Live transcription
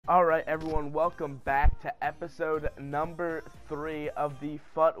Alright everyone, welcome back to episode number 3 of the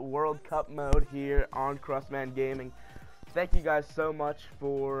FUT World Cup mode here on Crossman Gaming. Thank you guys so much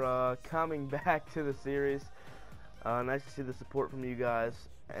for coming back to the series. Nice to see the support from you guys,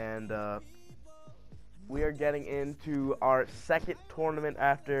 and we are getting into our second tournament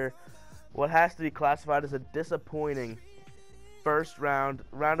after what has to be classified as a disappointing first round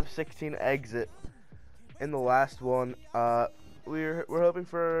of 16 exit in the last one. We're hoping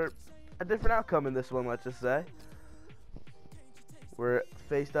for a different outcome in this one, let's just say. We're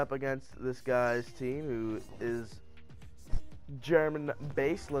faced up against this guy's team who is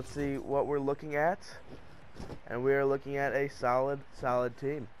German-based. Let's see what we're looking at. And we are looking at a solid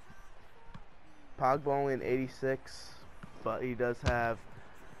team. Pogba only an 86, but he does have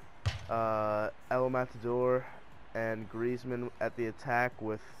El Matador and Griezmann at the attack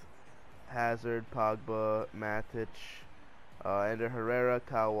with Hazard, Pogba, Matic, Ander Herrera,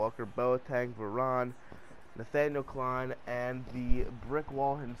 Kyle Walker, Boateng, Varane, Nathaniel Klein, and the brick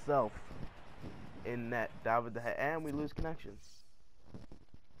wall himself in net, David De Gea, and we lose connection.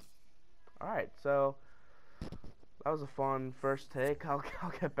 Alright, so that was a fun first take. I'll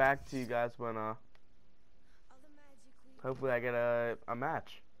get back to you guys when hopefully I get a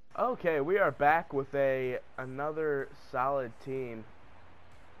match. Okay, we are back with another solid team.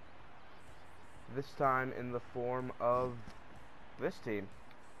 This time in the form of this team.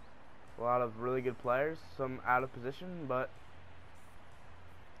 A lot of really good players, some out of position, but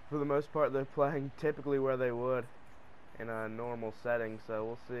for the most part they're playing typically where they would in a normal setting, so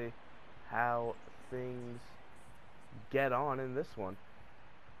we'll see how things get on in this one.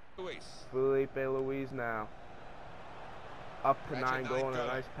 Felipe Luis now up to 9 goal and a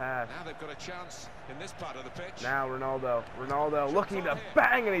nice pass. Now they've got a chance in this part of the pitch. Now Ronaldo looking to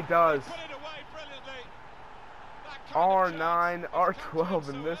bang, and he does. R9, R12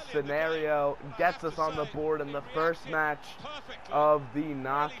 in this scenario gets us on the board in the first match of the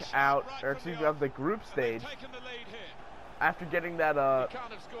knockout, or excuse me, of the group stage. After getting that,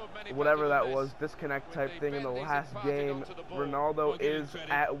 whatever that was, disconnect type thing in the last game, Ronaldo is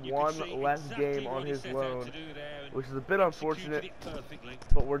at one less game on his loan, which is a bit unfortunate,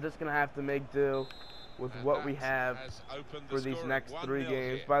 but we're just going to have to make do with what we have for these next 3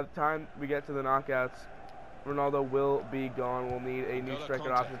 games. By the time we get to the knockouts, Ronaldo will be gone. We'll need a new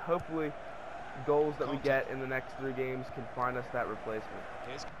striker option. Hopefully, goals that we get in the next 3 games can find us that replacement.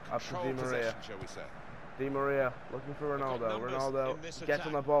 Up to Di Maria. Di Maria looking for Ronaldo. Ronaldo gets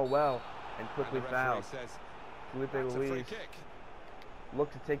on the ball well and quickly fouls. Felipe Luis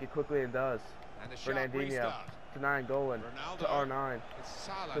look to take it quickly and does. Fernandinho to Golan to R9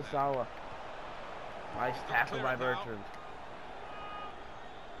 to Salah. Nice tackle by Bertrand.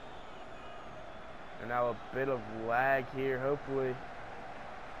 And now a bit of lag here. Hopefully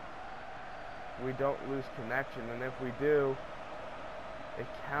we don't lose connection, and if we do, it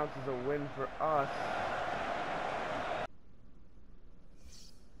counts as a win for us.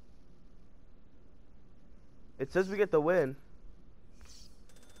 It says we get the win.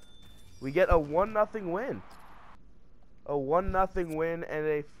 We get a 1-0 win. A 1-0 win and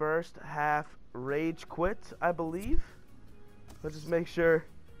a first half rage quit, I believe. Let's just make sure.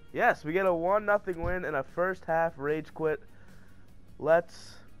 Yes, we get a 1-0 win and a first half rage quit. That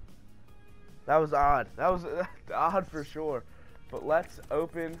was odd. That was odd for sure. But let's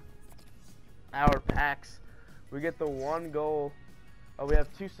open our packs. We get the 1 goal. Oh, we have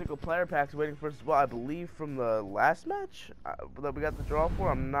 2 single player packs waiting for us as well, I believe, from the last match that we got the draw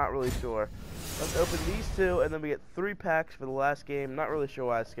for. I'm not really sure. Let's open these 2, and then we get 3 packs for the last game. Not really sure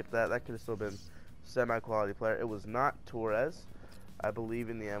why I skipped that. That could have still been semi-quality player. It was not Torres. I believe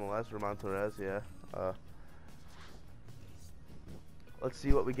in the MLS, Ramon Torres, yeah. Let's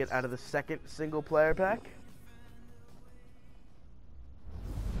see what we get out of the second single player pack.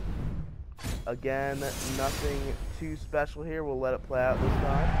 Again, nothing too special here. We'll let it play out this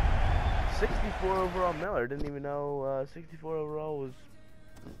time. 64 overall Miller. Didn't even know 64 overall was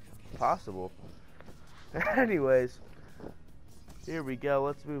possible. Anyways, here we go.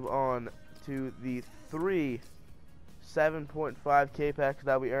 Let's move on to the 3 7.5K packs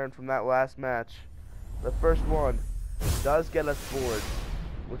that we earned from that last match. The first one does get us bored,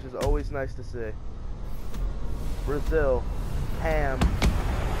 which is always nice to see. Brazil, Ham.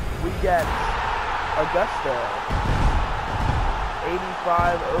 We get Augusto.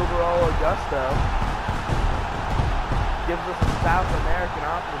 85 overall Augusto. Gives us a South American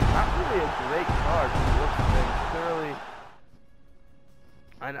option. Not really a great card when you look at things. Clearly,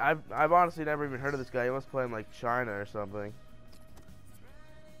 and I've honestly never even heard of this guy. He must play in like China or something.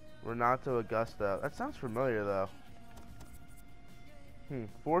 Renato Augusto. That sounds familiar though.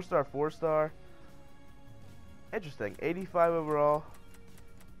 4-star, 4-star. Interesting. 85 overall.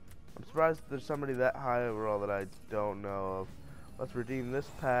 I'm surprised there's somebody that high overall that I don't know of. Let's redeem this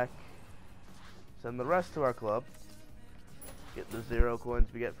pack. Send the rest to our club. Get the 0 coins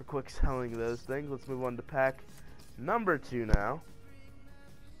we get for quick selling those things. Let's move on to pack number 2 now.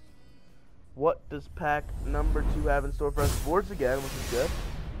 What does pack number 2 have in store for us? Boards again, which is good.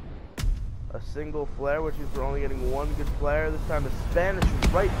 A single flare, which means we're only getting one good player. This time a Spanish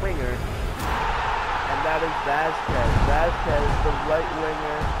right winger. And that is Vazquez. Vazquez, the right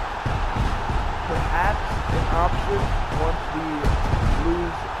winger. Perhaps an option once we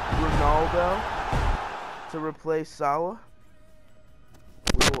lose Ronaldo to replace Salah.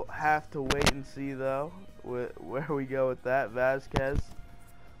 We will have to wait and see though where we go with that. Vazquez,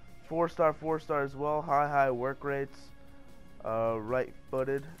 4-star, 4-star as well. High work rates.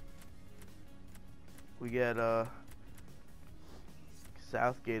 Right-footed. We get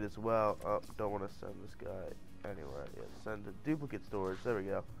Southgate as well. Oh, don't want to send this guy anywhere. Yeah, send to duplicate storage. There we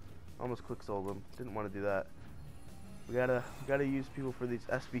go. Almost quick sold them. Didn't want to do that. We gotta use people for these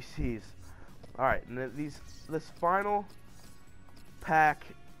SBCs. All right, and then this final pack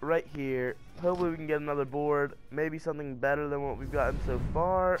right here. Hopefully we can get another board, maybe something better than what we've gotten so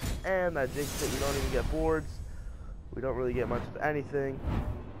far. And I jinxed it. We don't even get boards. We don't really get much of anything.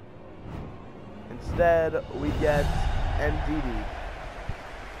 Instead, we get NDD.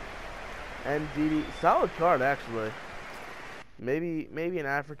 NDD, solid card actually. Maybe an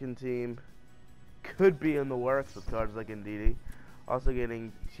African team could be in the works with cards like NDD. Also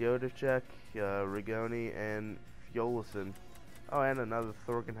getting Teodorchek, Rigoni, and Fjolison. Oh, and another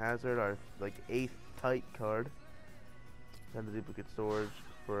Thorgan Hazard, our like 8th tight card. And the duplicate storage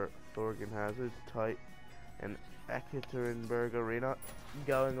for Thorgan Hazard, tight, and Ekaterinburg Arena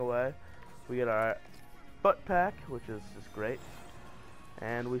going away. We get our FUT pack, which is just great.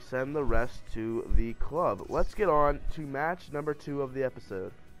 And we send the rest to the club. Let's get on to match number 2 of the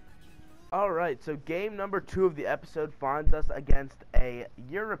episode. Alright, so game number 2 of the episode finds us against a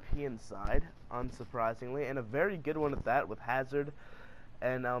European side, unsurprisingly, and a very good one at that, with Hazard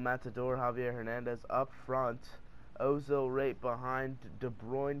and El Matador Javier Hernandez up front, Ozil right behind, De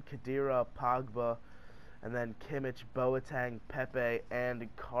Bruyne, Khedira, Pogba, and then Kimmich, Boateng, Pepe, and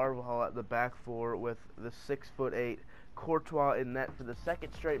Carvajal at the back 4 with the 6'8" Courtois in net for the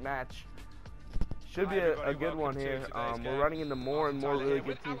second straight match. Should be a good one here. We're running into more and more really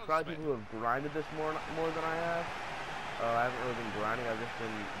good teams. Probably people who have grinded this more than I have. I haven't really been grinding. I've just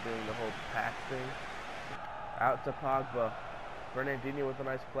been doing the whole pack thing. Out to Pogba. Fernandinho with a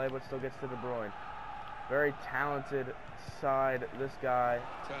nice play, but still gets to De Bruyne. Very talented side. This guy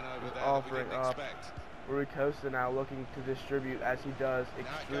is offering up. Rui Costa now looking to distribute, as he does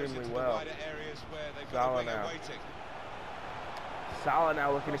extremely well. Salah now. Salah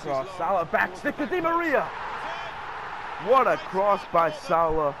now looking across. Salah back stick to Di Maria. What a cross by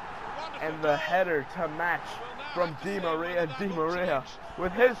Salah. And the header to match from Di Maria. Di Maria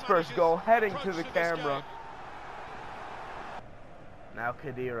with his first goal heading to the camera. Now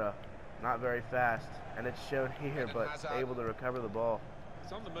Khedira. Not very fast. And it's shown here, but able to recover the ball.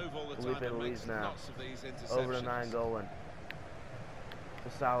 It's on the move all the time. Felipe Luis now. Over to Nainggolan.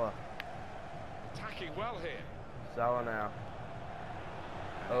 To Salah. Attacking well here. Salah now.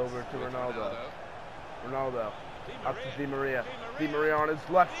 Over to Ronaldo. Ronaldo. Up to Di Maria. Di Maria on his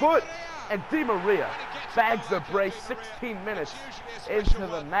left foot. And Di Maria bags the brace 16 minutes into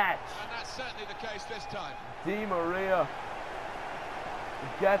the match. And that's certainly the case this time. Di Maria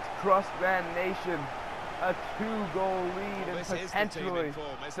gets Crossman Nation a 2-goal lead and potentially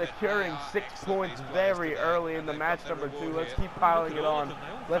securing 6 points very early in the match number 2. Let's keep piling it on.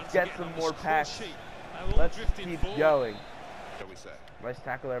 Let's get some more packs. Let's keep going. Nice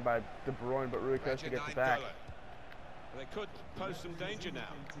tackle there by De Bruyne, but Rui Costa gets it back. They could pose some danger now.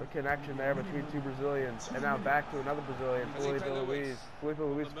 The connection there between 2 Brazilians, and now back to another Brazilian, Felipe Luis. Felipe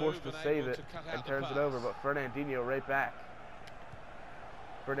Luis forced to save it and turns it over, but Fernandinho right back.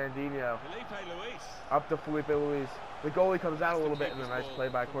 Fernandinho up to Felipe Luis. The goalie comes out a little bit, and a nice play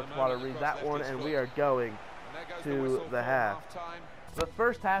by Courtois to read that one, and we are going to the half. The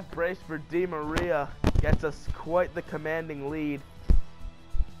first half brace for Di Maria gets us quite the commanding lead.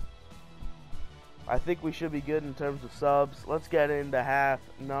 I think we should be good in terms of subs. Let's get into half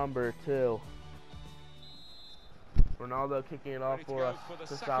number 2. Ronaldo kicking it off for us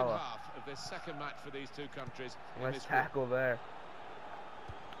to Salah. Of this second match for these two countries. Nice tackle there.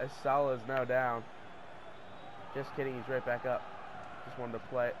 As Salah is now down. Just kidding, he's right back up. Just wanted to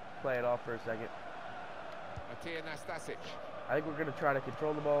play it off for a second. I think we're going to try to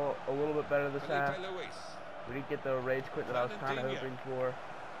control the ball a little bit better this half. We didn't get the rage quit that I was kind of hoping for.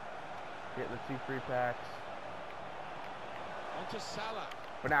 Get the 2 free packs. Onto Salah.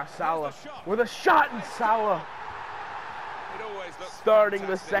 But now Salah with a shot, and Salah It always looks starting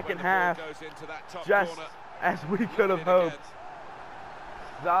the fantastic second when the ball half goes into that top just corner. as we could have hoped.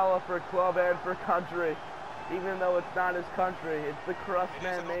 Salah for club and for country. Even though it's not his country, it's the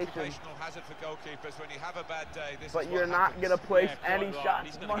Crustman nation. Hazard for goalkeepers when you have a bad day. But you're not going to place any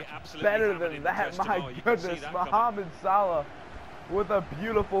shots much better than that. My goodness, Mohamed Salah with a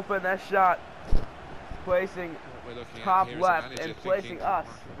beautiful finesse shot, placing top left and placing us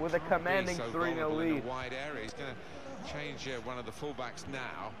with a commanding 3-0 lead. Wide area. He's going to change one of the fullbacks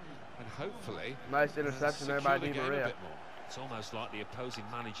now, and hopefully nice interception there by Di Maria. It's almost like the opposing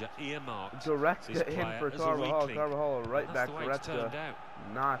manager earmarked Goretzka in for Carvajal. Carvajal, right back. Goretzka,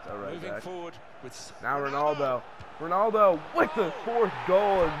 not a right back. Now Ronaldo. Ronaldo with the 4th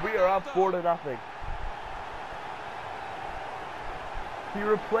goal, and we are up 4-0. He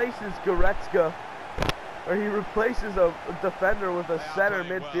replaces Goretzka, or he replaces a defender with a center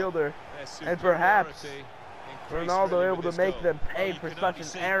midfielder, and perhaps Ronaldo able to make them pay for such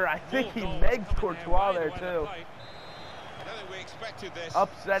an error. I think he makes Courtois there too.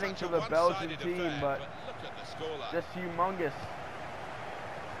 Upsetting for the Belgian team, but just humongous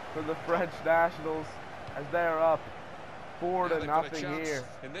for the French nationals as they are up 4-0 here.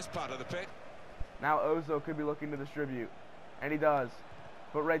 In this part of the pitch. Now Ozil could be looking to distribute, and he does.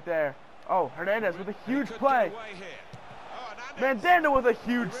 But right there, oh, Hernandez with a huge play. Mandanda with a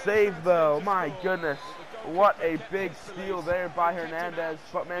huge save though. My goodness, what a big steal there by Hernandez.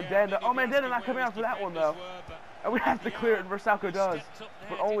 But Mandanda, oh, Mandanda not coming out for that one though. And we have to clear it, and Versalco does,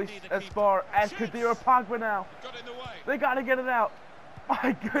 but only as far as Kadira. Pogba now. They got to get it out.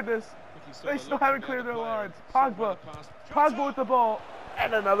 My goodness, they still haven't cleared their lines. Pogba with the ball,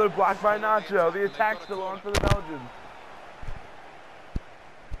 and another block by Nacho. The attack's still on for the Belgians.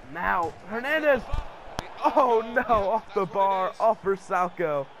 Now, Hernandez. Oh no, off the bar, off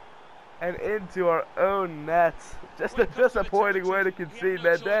Versalco, and into our own nets. Just a disappointing way to concede.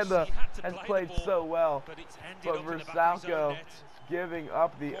 Mandanda has played so well, but Versalco giving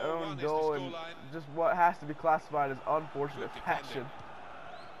up the own goal and just what has to be classified as unfortunate fashion.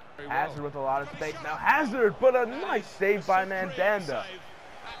 Hazard with a lot of space. Now Hazard, but a nice save by Mandanda.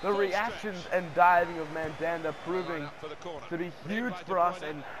 The reactions and diving of Mandanda proving to be huge for us,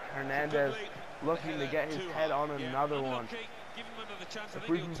 and Hernandez looking to get his head on another one. If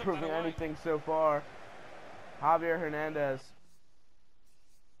we've been proving anything so far, Javier Hernandez.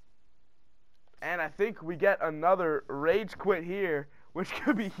 And I think we get another rage quit here, which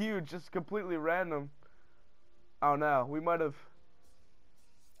could be huge, just completely random. Oh no,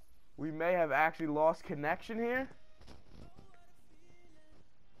 we may have actually lost connection here,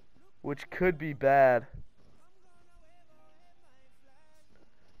 which could be bad.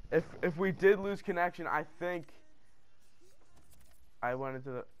 If we did lose connection, I think I went into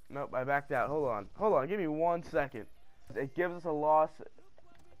the... Nope, I backed out. Hold on. Give me 1 second. It gives us a loss.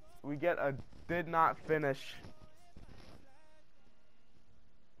 We get a did not finish.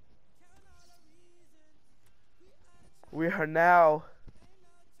 We are now,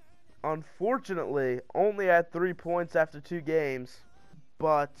 unfortunately, only at 3 points after 2 games.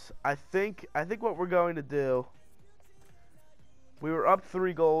 But I think what we're going to do... We were up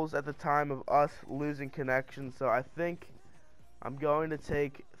 3 goals at the time of us losing connection, so I think I'm going to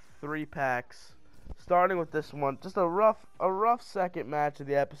take 3 packs, starting with this one. Just a rough second match of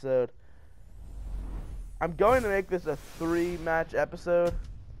the episode. I'm going to make this a 3-match episode,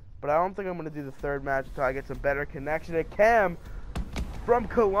 but I don't think I'm going to do the 3rd match until I get some better connection. At Cam from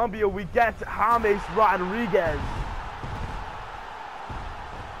Colombia, we get James Rodriguez,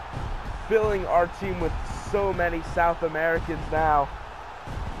 filling our team with so many South Americans now.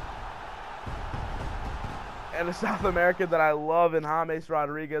 And a South American that I love in James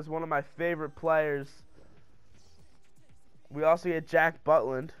Rodriguez, one of my favorite players. We also get Jack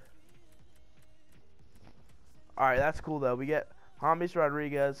Butland. Alright, that's cool though. We get James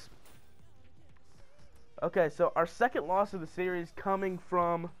Rodriguez. Okay, so our second loss of the series coming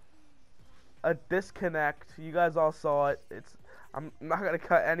from a disconnect. You guys all saw it. I'm not going to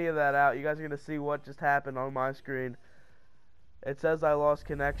cut any of that out. You guys are going to see what just happened on my screen. It says I lost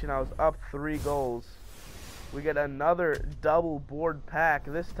connection. I was up 3 goals. We get another double board pack.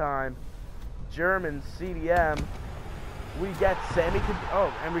 This time, German CDM. We get Sammy Khedira.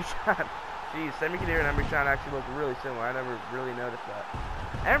 Oh, Emre Can. Jeez, Sammy Khedira and Emre Can actually look really similar. I never really noticed that.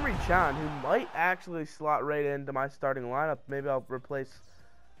 Emre Can, who might actually slot right into my starting lineup. Maybe I'll replace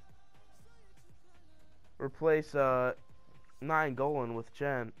 9 Golan with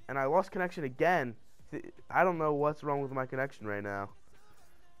Chen. And I lost connection again. I don't know what's wrong with my connection right now,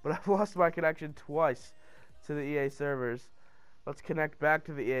 but I've lost my connection twice to the EA servers. Let's connect back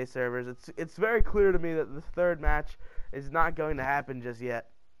to the EA servers. It's very clear to me that the third match is not going to happen just yet.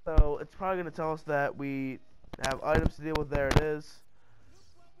 So it's probably going to tell us that we have items to deal with. There it is.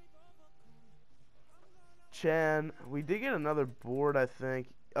 Chan, we did get another board, I think.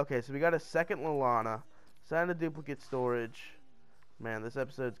 Okay, so we got a second Lalana. Sign a duplicate storage. Man, this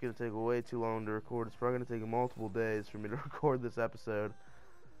episode's going to take way too long to record. It's probably going to take multiple days for me to record this episode.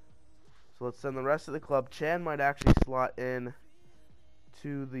 So let's send the rest of the club. Chan might actually slot in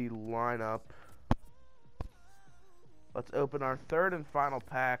to the lineup. Let's open our third and final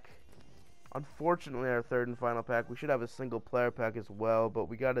pack. Unfortunately, our third and final pack, we should have a single player pack as well, but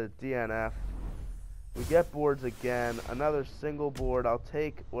we got a DNF. We get boards again, another single board. I'll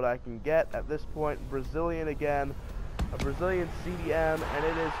take what I can get at this point. Brazilian again, a Brazilian CDM, and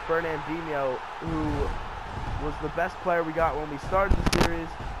it is Fernandinho, who was the best player we got when we started the series.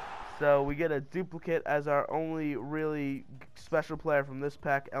 So we get a duplicate as our only really special player from this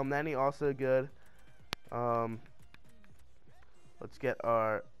pack. El Neni also good. Let's get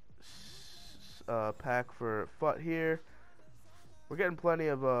our pack for FUT here. We're getting plenty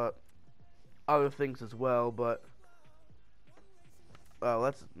of other things as well, but the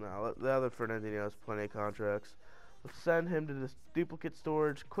other Fernandinho has plenty of contracts. Let's send him to this duplicate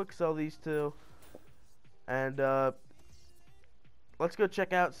storage. Quick sell these two, and let's go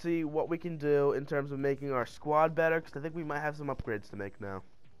check out, see what we can do in terms of making our squad better, because I think we might have some upgrades to make now.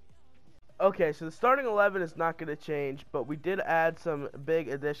 Okay, so the starting 11 is not going to change, but we did add some big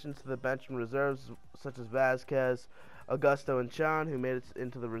additions to the bench and reserves, such as Vasquez, Augusto, and Chan, who made it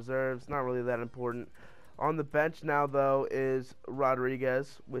into the reserves. Not really that important. On the bench now, though, is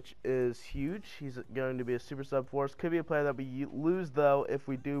Rodriguez, which is huge. He's going to be a super sub for us. Could be a player that we lose, though, if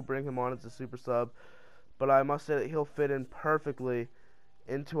we do bring him on as a super sub. But I must say that he'll fit in perfectly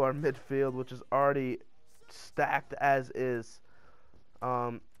into our midfield, which is already stacked as is.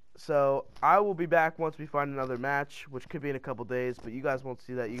 So I will be back once we find another match, which could be in a couple days, but you guys won't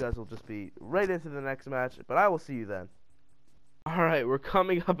see that. You guys will just be right into the next match, but I will see you then. Alright, we're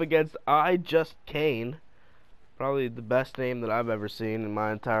coming up against I Just Kane. Probably the best name that I've ever seen in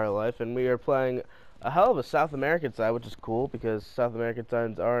my entire life, and we are playing a hell of a South American side, which is cool, because South American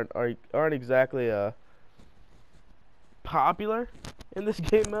sides aren't exactly popular in this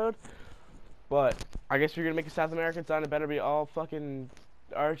game mode. But I guess if you're going to make a South American side, it better be all fucking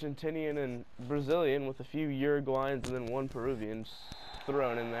Argentinian and Brazilian with a few Uruguayans and then one Peruvian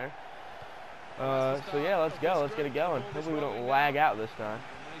thrown in there. So yeah, let's go. Let's get it going. Hopefully we don't lag out this time.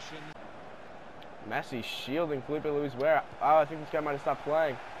 Messi shielding Felipe Luis. Where? Oh, I think this guy might have stopped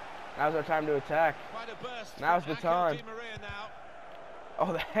playing. Now's our time to attack. Now's the time.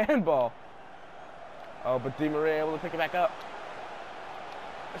 Oh, the handball. Oh, but Di Maria able to pick it back up.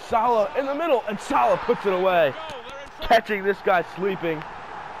 Salah in the middle, and Salah puts it away, catching this guy sleeping.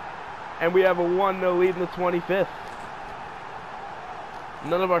 And we have a 1-0 lead in the 25th.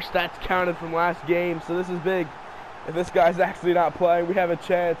 None of our stats counted from last game, so this is big. If this guy's actually not playing, we have a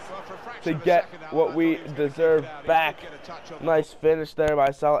chance to get what we deserve back. Nice finish there by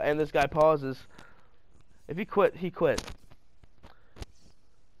Salah, and this guy pauses. If he quit, he quit.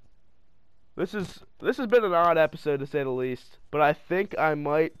 This has been an odd episode to say the least, but I think I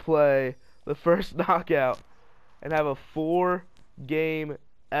might play the first knockout and have a 4-game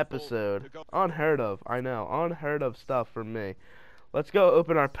episode. Unheard of, I know, unheard of stuff for me. Let's go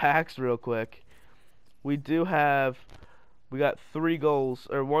open our packs real quick. We got 3 goals,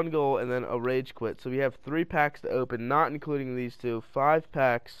 or 1 goal and then a rage quit. So we have 3 packs to open, not including these 2. 5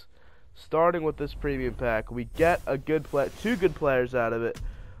 packs, starting with this premium pack. We get a good 2 good players out of it.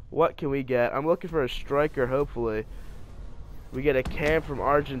 What can we get? I'm looking for a striker, hopefully. We get a Cam from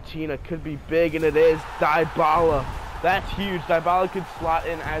Argentina. Could be big, and it is. Dybala. That's huge. Dybala could slot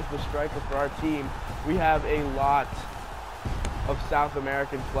in as the striker for our team. We have a lot of South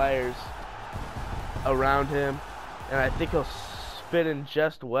American players around him, and I think he'll fit in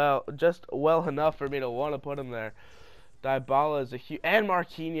just well enough for me to want to put him there. Dybala is a huge, and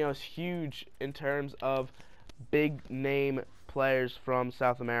Marquinhos, huge in terms of big name players from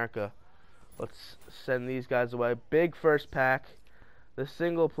South America. Let's send these guys away. Big first pack. The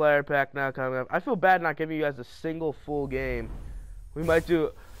single player pack now coming up. I feel bad not giving you guys a single full game. We might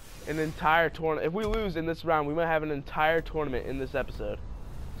do an entire tournament. If we lose in this round, we might have an entire tournament in this episode.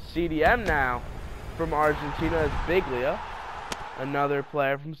 CDM now from Argentina is Biglia. Another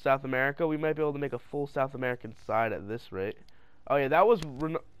player from South America. We might be able to make a full South American side at this rate. Oh yeah, that was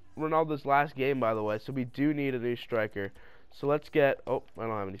Ronaldo's last game, by the way, so we do need a new striker. So let's get, oh, I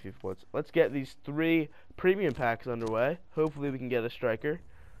don't have any FIFA points. Let's get these 3 premium packs underway. Hopefully we can get a striker.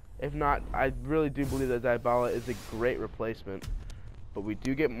 If not, I really do believe that Dybala is a great replacement. But we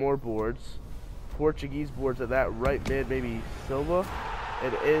do get more boards. Portuguese boards at that right mid, maybe Silva.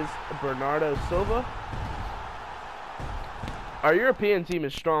 It is Bernardo Silva. Our European team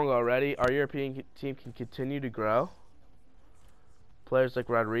is strong already. Our European team can continue to grow. Players like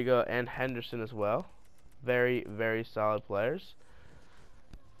Rodrigo and Henderson as well. Very, very solid players.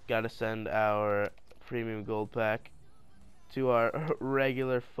 Got to send our premium gold pack to our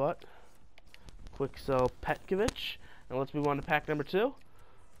regular FUT. Quick sell Petkovic. And let's move on to pack number 2.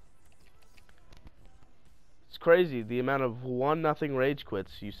 It's crazy the amount of 1-0 rage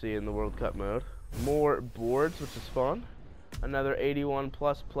quits you see in the World Cup mode. More boards, which is fun. Another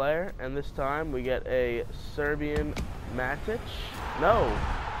 81+ player, and this time we get a Serbian Matic. No,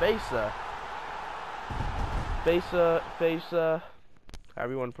 Fesa.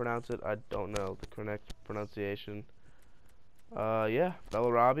 However you want to pronounce it, I don't know the correct pronunciation. Yeah,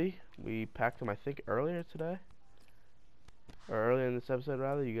 Bellarabi. We packed him, I think, earlier today. Or earlier in this episode,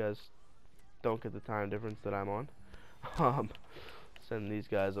 rather. You guys don't get the time difference that I'm on. Send these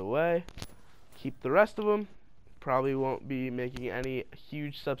guys away. Keep the rest of them. Probably won't be making any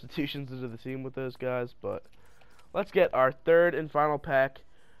huge substitutions into the team with those guys, but let's get our 3rd and final pack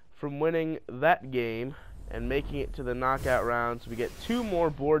from winning that game and making it to the knockout rounds. We get 2 more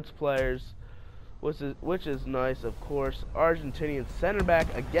boards players, which is nice, of course. Argentinian center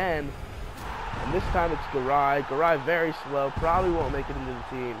back again, and this time it's Garay. Garay very slow, probably won't make it into the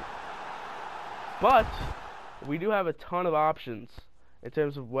team, but we do have a ton of options in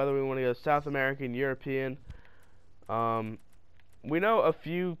terms of whether we want to go South American, European. We know a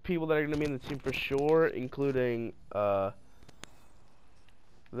few people that are going to be in the team for sure, including the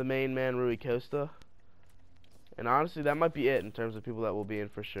main man, Rui Costa. And honestly, that might be it in terms of people that will be in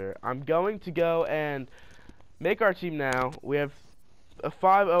for sure. I'm going to go and make our team now. We have a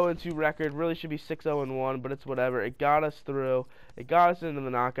 5-0-2 record. Really should be 6-0-1, but it's whatever. It got us through. It got us into the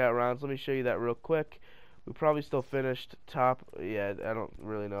knockout rounds. Let me show you that real quick. We probably still finished top. Yeah, I don't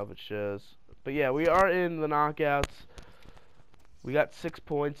really know if it shows. But yeah, we are in the knockouts. We got 6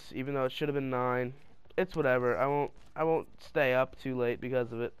 points, even though it should have been 9. It's whatever. I won't stay up too late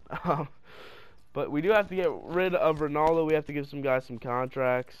because of it. But we do have to get rid of Ronaldo. We have to give some guys some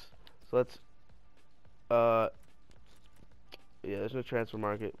contracts. So let's yeah, there's no transfer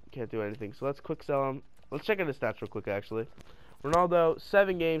market. Can't do anything. So let's quick sell him. Let's check out his stats real quick actually. Ronaldo,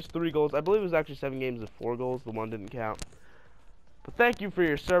 7 games, 3 goals. I believe it was actually 7 games and 4 goals. The one didn't count. But thank you for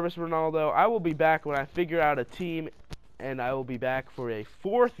your service, Ronaldo. I will be back when I figure out a team, and I will be back for a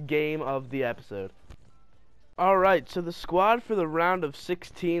 4th game of the episode. Alright, so the squad for the round of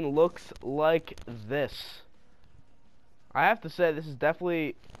 16 looks like this. I have to say, this is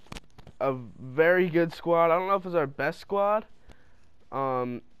definitely a very good squad. I don't know if it's our best squad.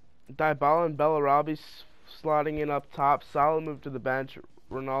 Dybala and Bellarabi slotting in up top. Salah moved to the bench.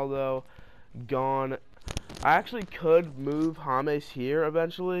 Ronaldo gone. I actually could move James here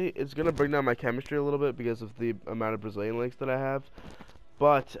eventually. It's going to bring down my chemistry a little bit because of the amount of Brazilian links that I have.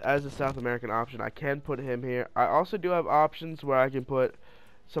 But as a South American option, I can put him here. I also do have options where I can put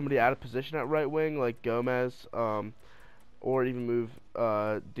somebody out of position at right wing, like Gomez, or even move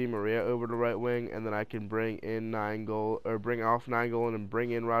Di Maria over to right wing, and then I can bring in bring off Nainggolan and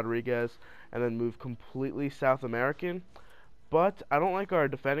bring in Rodriguez, and then move completely South American. But I don't like our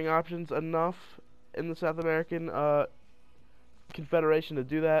defending options enough in the South American Confederation to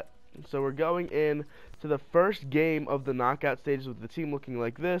do that. So we're going in to the first game of the knockout stages with the team looking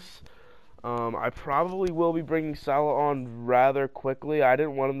like this. I probably will be bringing Salah on rather quickly. I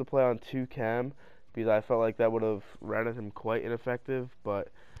didn't want him to play on 2 chem because I felt like that would have rendered him quite ineffective, but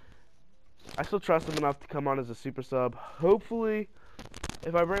I still trust him enough to come on as a super sub. Hopefully,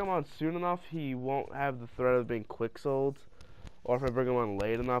 if I bring him on soon enough, he won't have the threat of being quick sold. Or if I bring him on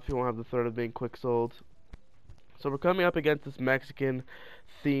late enough, he won't have the threat of being quick sold. So we're coming up against this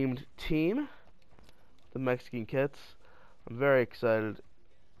Mexican-themed team, the Mexican kits. I'm very excited.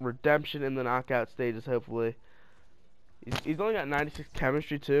 Redemption in the knockout stages, hopefully. He's only got 96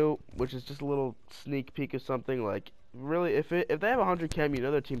 chemistry too, which is just a little sneak peek of something. Like, really, if they have 100 chem, you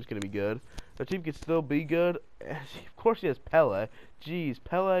know their team's gonna be good. Their team could still be good. Of course, he has Pele. Jeez,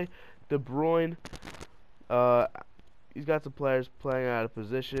 Pele, De Bruyne. He's got some players playing out of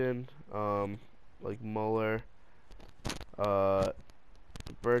position, like Muller,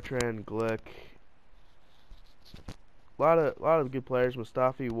 Bertrand, Glick. A lot of good players.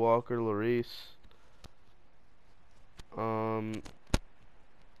 Mustafi, Walker, Lloris.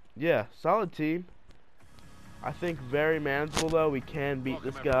 Yeah, solid team. I think very manageable, though. We can beat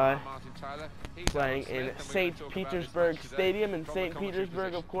this guy. Playing in St. Petersburg Stadium in St.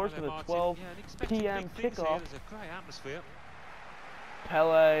 Petersburg, of course, with a 12 p.m. kickoff.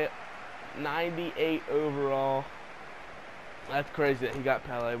 Pele, 98 overall. That's crazy that he got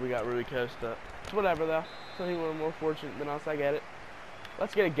Pele. We got Rui Costa. It's whatever, though. Some people are more fortunate than us. I get it.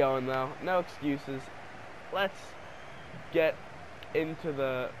 Let's get it going, though. No excuses. Let's get into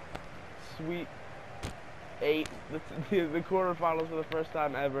the Sweet 8, the quarterfinals for the first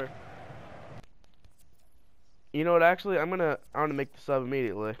time ever. You know what? Actually, I'm gonna make the sub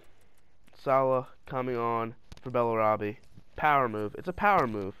immediately. Salah coming on for Bellarabi. Power move. It's a power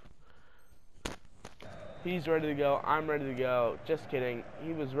move. He's ready to go. I'm ready to go. Just kidding.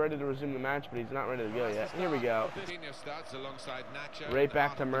 He was ready to resume the match, but he's not ready to go yet. Here we go. Right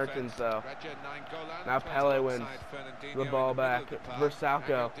back to Mertens, though. Now Pele wins the ball back.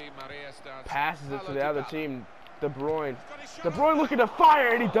 Versalco passes it to the other team. De Bruyne. De Bruyne looking to fire,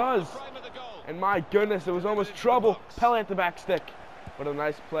 and he does. And my goodness, it was almost trouble. Pele at the back stick. But a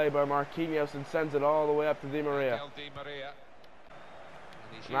nice play by Marquinhos and sends it all the way up to Di Maria.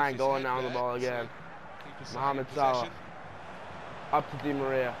 Nine going now on the ball again. Mohamed Salah up to Di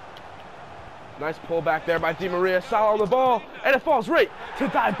Maria. Nice pull back there by Di Maria. Salah on the ball, and it falls right to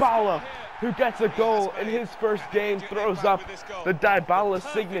Dybala, who gets a goal in his first game. Throws up the Dybala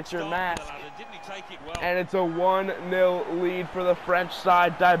signature mask, and it's a 1-0 lead for the French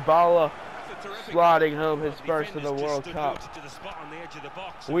side. Dybala slotting home his first in the World Cup.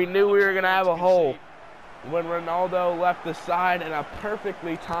 We knew we were going to have a hole when Ronaldo left the side, and a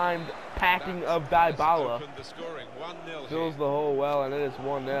perfectly timed packing of Dybala fills the hole well, and it is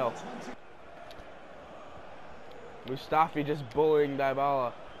 1-0. Mustafi just bullying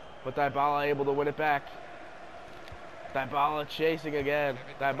Dybala, but Dybala able to win it back. Dybala chasing again.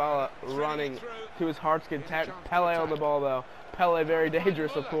 Dybala running to his heart's content. Pele on the ball, though. Pele very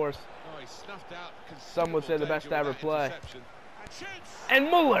dangerous, of course. Some would say the best to ever play. And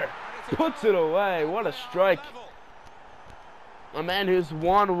Muller puts it away. What a strike. A man who's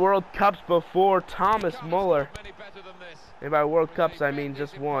won World Cups before, Thomas Muller. And by World Cups, I mean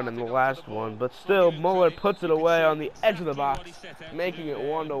just one and the last one. But still, Muller puts it away on the edge of the box, making it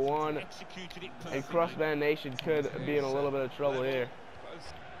 1-1. And Crossman Nation could be in a little bit of trouble here.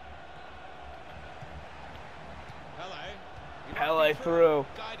 Pele through.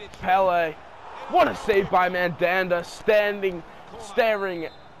 Pele. What a save by Mandanda, staring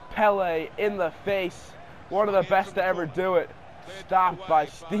Pele in the face. One of the best to ever do it. Stopped by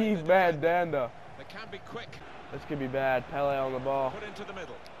Steve Mandanda. This could be bad. Pele on the ball.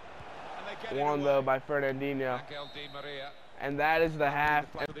 Won, though, by Fernandinho. And that is the half.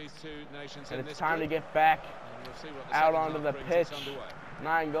 And it's time to get back out onto the pitch.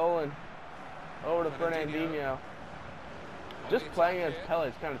 9 going. Over to Fernandinho. Just playing against Pele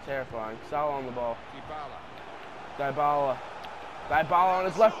is kind of terrifying. Salah on the ball. Dybala. Dybala on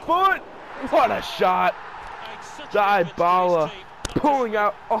his left foot. What a shot. Dybala pulling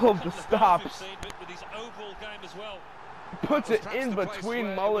out all of the stops. Puts it in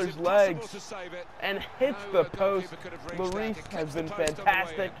between Muller's legs and hits the post. Lloris has been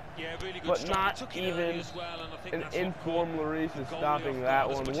fantastic, but not even an informed Lloris is stopping that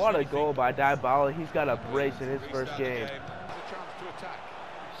one. What a goal by Dybala. He's got a brace in his first game.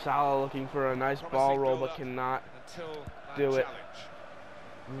 Salah looking for a nice ball roll, but cannot do it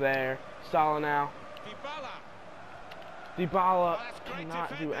there. Salah now. Dybala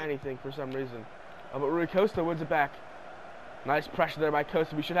cannot do anything for some reason. But Rui Costa wins it back. Nice pressure there by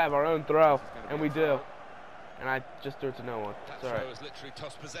Costa. We should have our own throw, and we do. And I just threw it to no one. It's all right.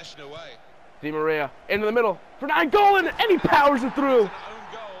 Di Maria into the middle for Nainggolan, and he powers it through.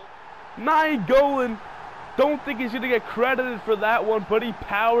 Nainggolan, don't think he's going to get credited for that one, but he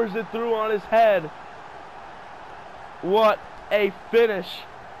powers it through on his head. What a finish.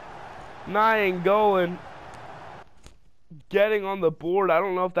 Nainggolan getting on the board. I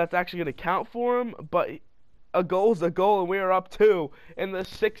don't know if that's actually going to count for him, but a goal's a goal, and we are up 2 in the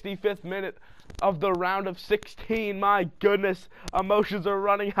 65th minute of the round of 16. My goodness, emotions are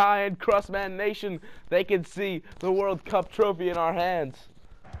running high in Crossman Nation. They can see the World Cup trophy in our hands.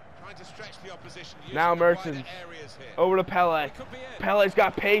 Now Mertens over to Pele. Pele's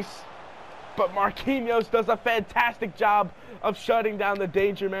got pace, but Marquinhos does a fantastic job of shutting down the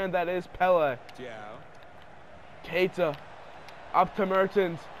danger man that is Pele. Keita up to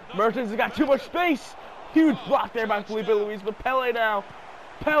Mertens. Mertens has got too much space. Huge block there by Felipe Luis, but Pele now.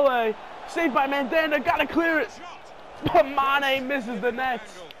 Pele, saved by Mandanda, gotta clear it. But Mane misses the net.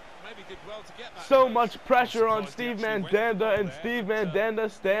 So much pressure on Steve Mandanda, and Steve Mandanda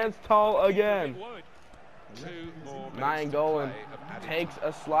stands tall again. Nainggolan takes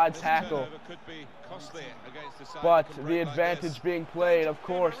a slide tackle, but the advantage being played, of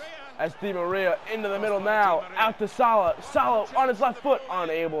course, as Di Maria into the middle now, out to Salah. Salah on his left foot,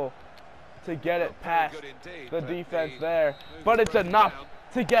 unable to get it past the defense there, but it's enough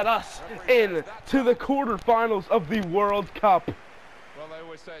to get us into the quarterfinals of the World Cup. Well, they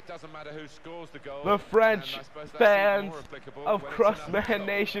always say it doesn't matter who scores the goal. The French fans of Crossman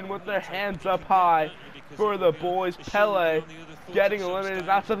Nation with their hands up high for the boys. Pele getting eliminated,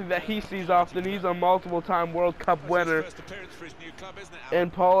 not something that he sees often. He's a multiple-time World Cup winner.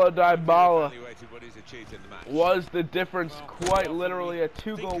 And Paulo Dybala was the difference, quite literally a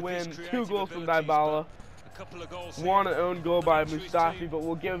 2-goal win, 2 goals from Dybala. One own goal by Mustafi, but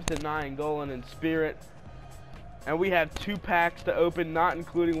we'll give it to Nainggolan in spirit. And we have 2 packs to open, not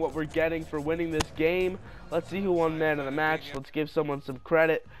including what we're getting for winning this game. Let's see who won man of the match. Let's give someone some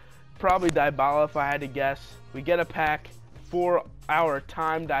credit. Probably Dybala if I had to guess. We get a pack for our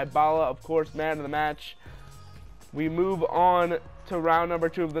time. Dybala, of course, man of the match. We move on to round number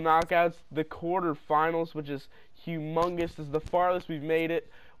 2 of the knockouts. The quarterfinals, which is humongous. This is the farthest we've made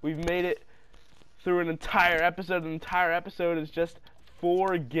it. We've made it through an entire episode. An entire episode is just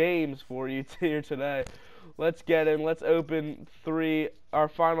 4 games for you here today. Let's get in. Let's open our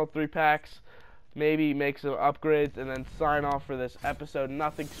final 3 packs. Maybe make some upgrades and then sign off for this episode.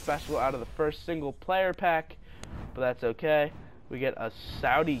 Nothing special out of the first single player pack, but that's okay. We get a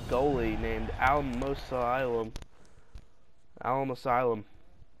Saudi goalie named Al Mosailem.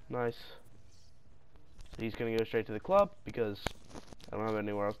 Nice. So he's going to go straight to the club because I don't have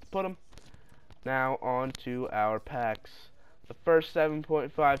anywhere else to put him. Now on to our packs. The first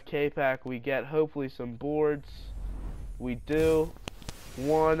 7.5k pack, we get hopefully some boards. We do.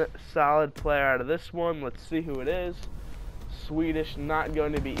 1 solid player out of this one. Let's see who it is. Swedish, not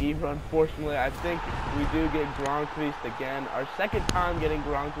going to be Ibra, unfortunately. I think we do get Granqvist again. Our second time getting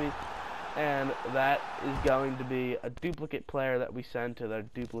Granqvist, and that is going to be a duplicate player that we send to the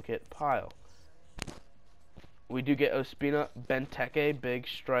duplicate pile. We do get Ospina, Benteke, big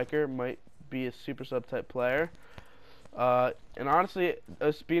striker, might be a super sub type player. And honestly,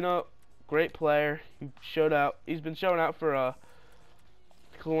 Ospina, great player. He's been showing out for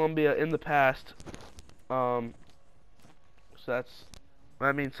Colombia in the past. So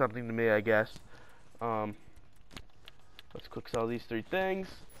that means something to me, I guess. Let's quick sell these 3 things.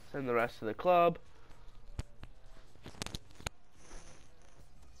 Send the rest to the club.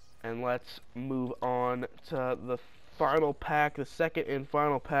 And let's move on to the final pack, the second and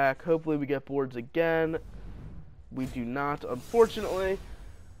final pack. Hopefully we get boards again. We do not, unfortunately.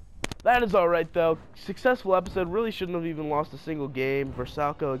 That is alright, though. Successful episode. Really shouldn't have even lost a single game.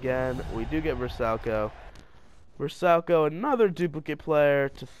 Versalco again. We do get Versalco. Versalco, another duplicate player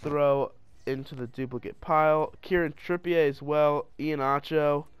to throw into the duplicate pile. Kieran Trippier as well.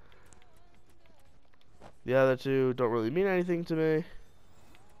 Iheanacho. The other 2 don't really mean anything to me.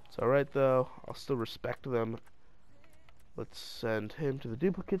 It's alright, though. I'll still respect them. Let's send him to the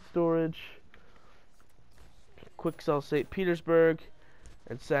duplicate storage. Quick sell St. Petersburg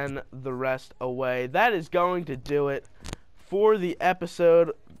and send the rest away. That is going to do it for the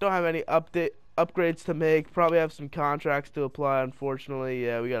episode. Don't have any upgrades to make. Probably have some contracts to apply, unfortunately.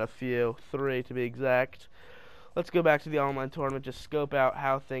 Yeah, we got a few, 3 to be exact. Let's go back to the online tournament, just scope out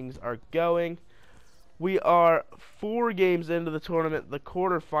how things are going. We are 4 games into the tournament. The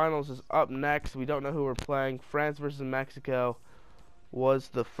quarterfinals is up next. We don't know who we're playing. France versus Mexico was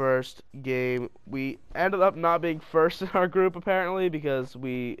the first game. We ended up not being first in our group apparently because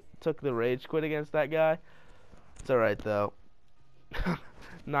we took the rage quit against that guy. It's alright though.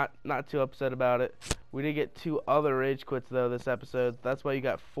 not too upset about it. We did get 2 other rage quits though this episode. That's why you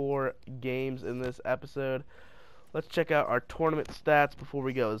got 4 games in this episode. Let's check out our tournament stats before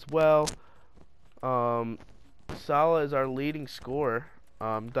we go as well. Salah is our leading scorer.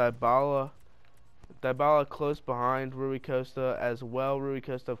 Dybala close behind Rui Costa as well. Rui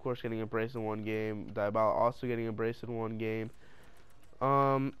Costa, of course, getting a brace in 1 game. Dybala also getting a brace in 1 game.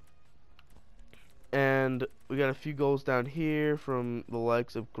 And we got a few goals down here from the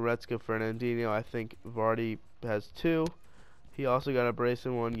likes of Goretzka, Fernandinho. I think Vardy has 2. He also got a brace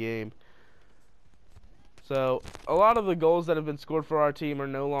in 1 game. So, a lot of the goals that have been scored for our team are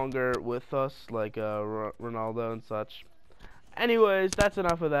no longer with us, like Ronaldo and such. Anyways, that's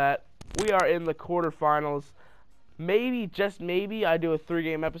enough of that. We are in the quarterfinals. Maybe, just maybe, I do a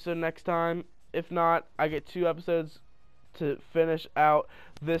 3-game episode next time. If not, I get 2 episodes to finish out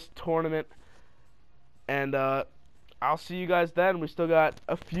this tournament. And I'll see you guys then. We still got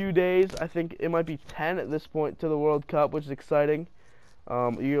a few days. I think it might be 10 at this point to the World Cup, which is exciting.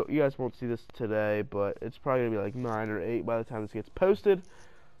 You guys won't see this today, but it's probably going to be like 9 or 8 by the time this gets posted.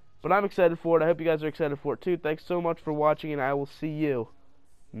 But I'm excited for it. I hope you guys are excited for it too. Thanks so much for watching, and I will see you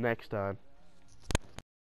next time.